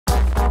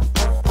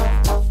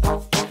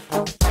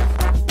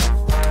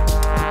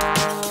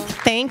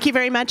Thank you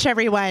very much,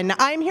 everyone.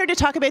 I'm here to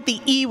talk about the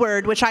E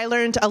word, which I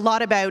learned a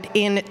lot about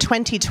in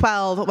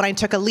 2012 when I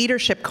took a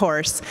leadership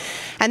course.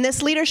 And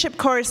this leadership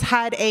course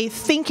had a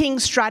thinking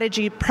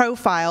strategy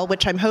profile,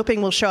 which I'm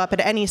hoping will show up at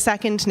any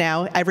second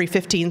now, every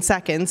 15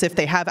 seconds, if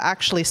they have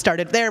actually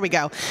started. There we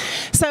go.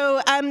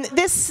 So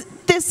this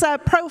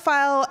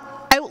profile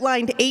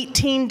outlined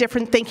 18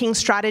 different thinking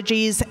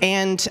strategies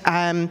and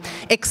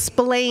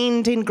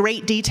explained in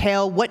great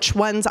detail which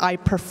ones I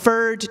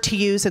preferred to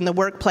use in the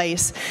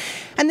workplace.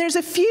 And there's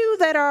a few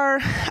that are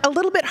a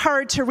little bit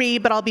hard to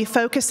read, but I'll be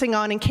focusing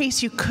on in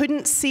case you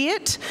couldn't see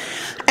it.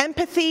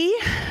 Empathy,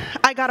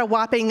 I got a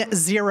whopping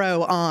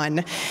 0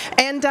 on.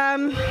 And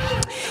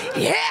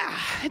yeah,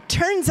 it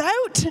turns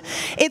out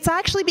it's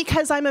actually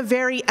because I'm a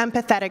very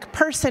empathetic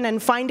person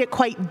and find it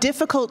quite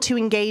difficult to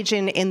engage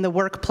in the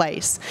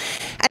workplace.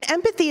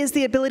 And empathy is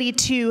the ability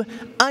to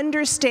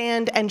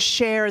understand and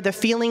share the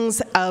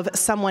feelings of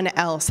someone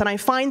else. And I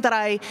find that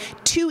I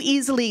too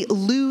easily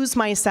lose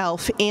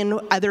myself in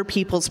other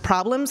people's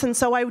problems, and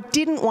so I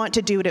didn't want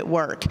to do it at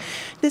work.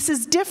 This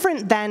is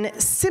different than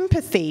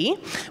sympathy,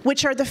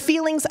 which are the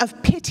feelings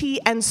of pity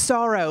and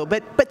sorrow.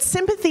 But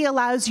sympathy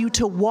allows you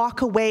to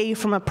walk away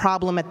from a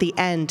problem at the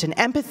end, and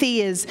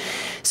empathy is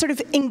sort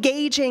of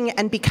engaging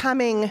and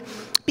becoming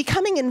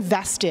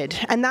invested,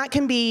 and that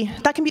can be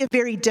a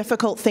very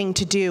difficult thing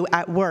to do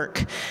at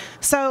work.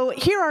 So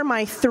here are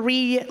my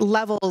 3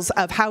 levels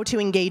of how to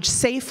engage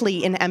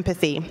safely in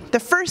empathy. The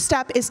first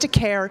step is to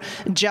care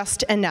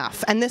just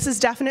enough, and this is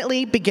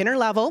definitely beginner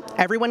level.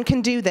 Everyone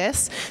can do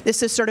this.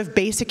 This is sort of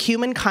basic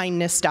human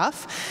kindness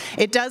stuff.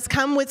 It does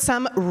come with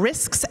some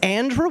risks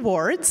and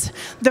rewards.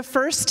 The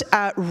first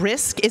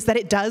risk is that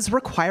it does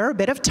require a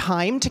bit of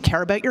time to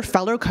care about your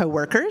fellow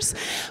coworkers,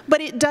 but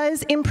it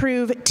does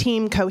improve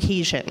team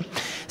cohesion.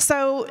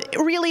 So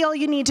really all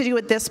you need to do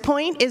at this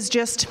point is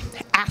just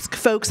ask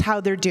folks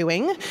how they're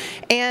doing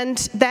and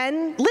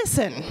then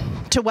listen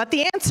to what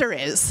the answer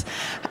is.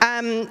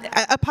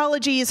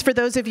 Apologies for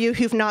those of you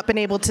who've not been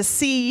able to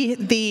see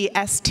the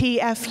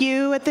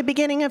STFU at the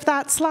beginning of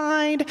that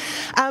slide,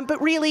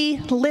 but really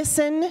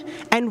listen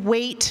and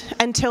wait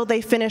until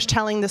they finish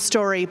telling the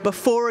story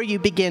before you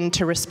begin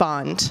to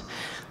respond.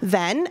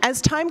 Then,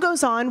 as time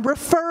goes on,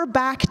 refer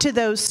back to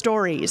those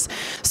stories.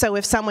 So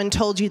if someone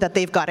told you that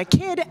they've got a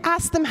kid,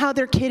 ask them how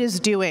their kid is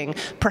doing.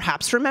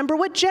 Perhaps remember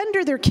what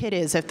gender their kid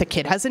is. If the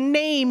kid has a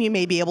name, you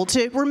may be able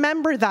to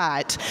remember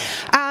that.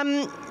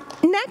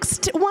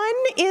 Next one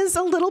is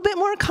a little bit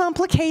more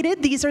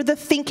complicated. These are the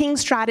thinking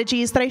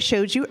strategies that I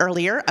showed you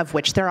earlier, of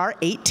which there are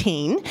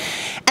 18.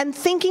 And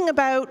thinking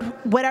about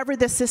whatever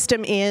the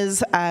system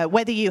is,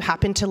 whether you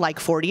happen to like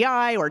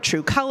 40i or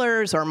True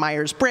Colors or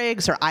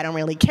Myers-Briggs or I don't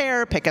really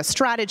care, pick a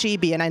strategy,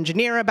 be an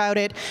engineer about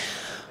it.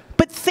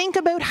 But think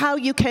about how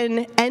you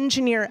can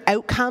engineer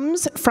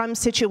outcomes from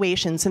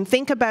situations and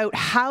think about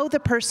how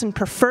the person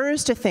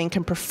prefers to think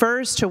and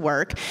prefers to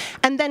work,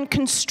 and then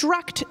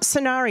construct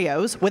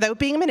scenarios without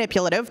being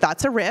manipulative.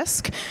 That's a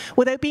risk.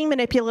 Without being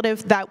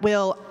manipulative, that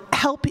will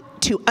help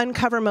to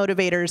uncover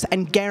motivators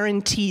and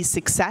guarantee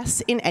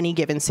success in any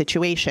given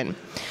situation.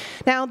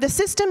 Now, the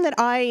system that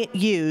I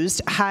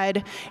used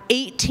had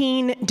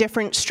 18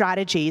 different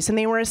strategies, and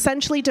they were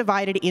essentially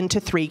divided into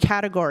 3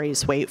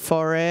 categories. Wait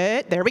for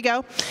it. There we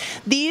go.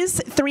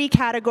 These 3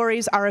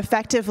 categories are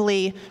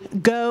effectively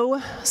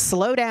go,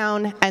 slow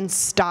down, and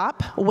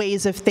stop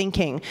ways of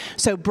thinking.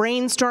 So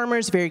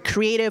brainstormers, very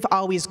creative,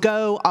 always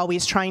go,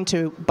 always trying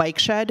to bike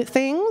shed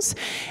things.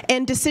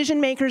 And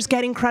decision makers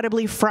get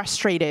incredibly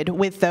frustrated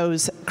with those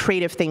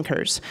creative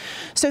thinkers.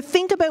 So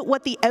think about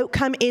what the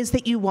outcome is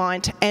that you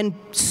want and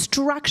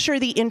structure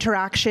the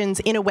interactions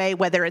in a way,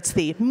 whether it's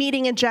the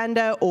meeting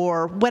agenda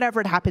or whatever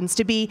it happens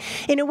to be,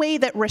 in a way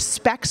that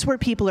respects where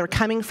people are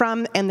coming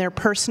from and their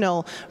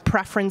personal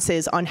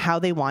preferences on how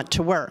they want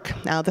to work.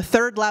 Now, the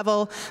third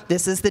level,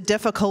 this is the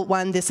difficult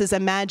one, this is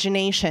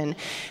imagination.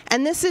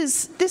 And this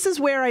is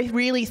where I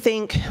really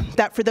think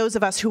that for those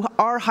of us who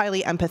are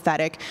highly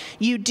empathetic,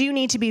 you do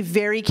need to be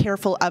very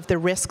careful of the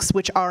risks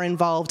which are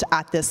involved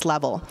at this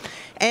level.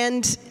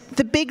 And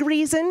the big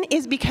reason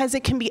is because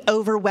it can be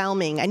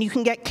overwhelming, and you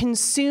can get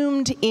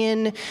consumed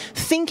in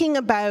thinking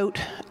about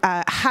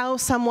how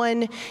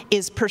someone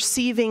is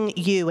perceiving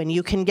you, and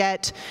you can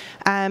get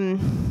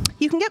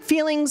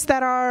feelings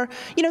that are,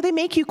 they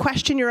make you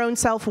question your own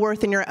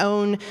self-worth and your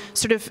own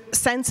sort of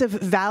sense of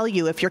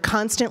value if you're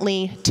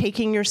constantly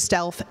taking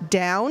yourself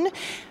down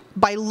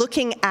by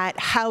looking at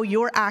how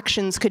your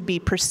actions could be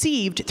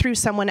perceived through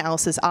someone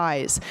else's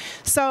eyes.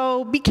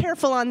 So be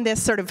careful on this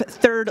sort of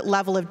third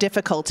level of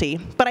difficulty,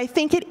 but I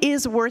think it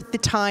is worth the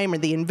time or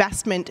the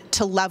investment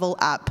to level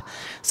up.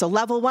 So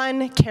level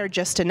 1, care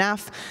just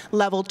enough.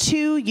 Level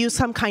 2, use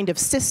some kind of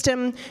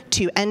system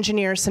to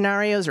engineer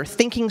scenarios or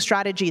thinking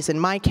strategies in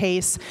my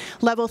case.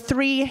 Level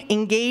 3,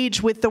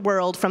 engage with the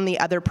world from the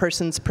other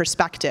person's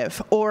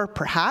perspective, or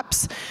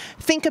perhaps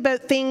think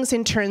about things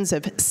in terms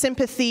of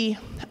sympathy,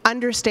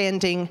 understanding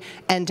understanding,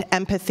 and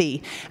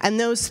empathy. And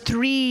those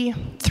three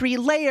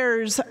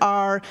layers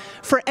are,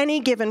 for any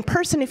given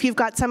person, if you've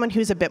got someone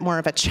who's a bit more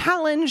of a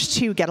challenge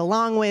to get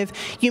along with,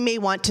 you may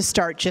want to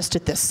start just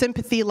at the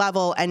sympathy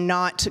level and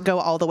not go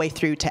all the way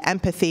through to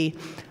empathy.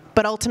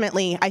 But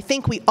ultimately, I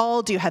think we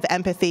all do have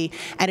empathy,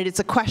 and it is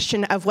a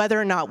question of whether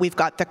or not we've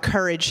got the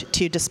courage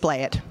to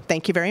display it.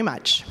 Thank you very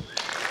much.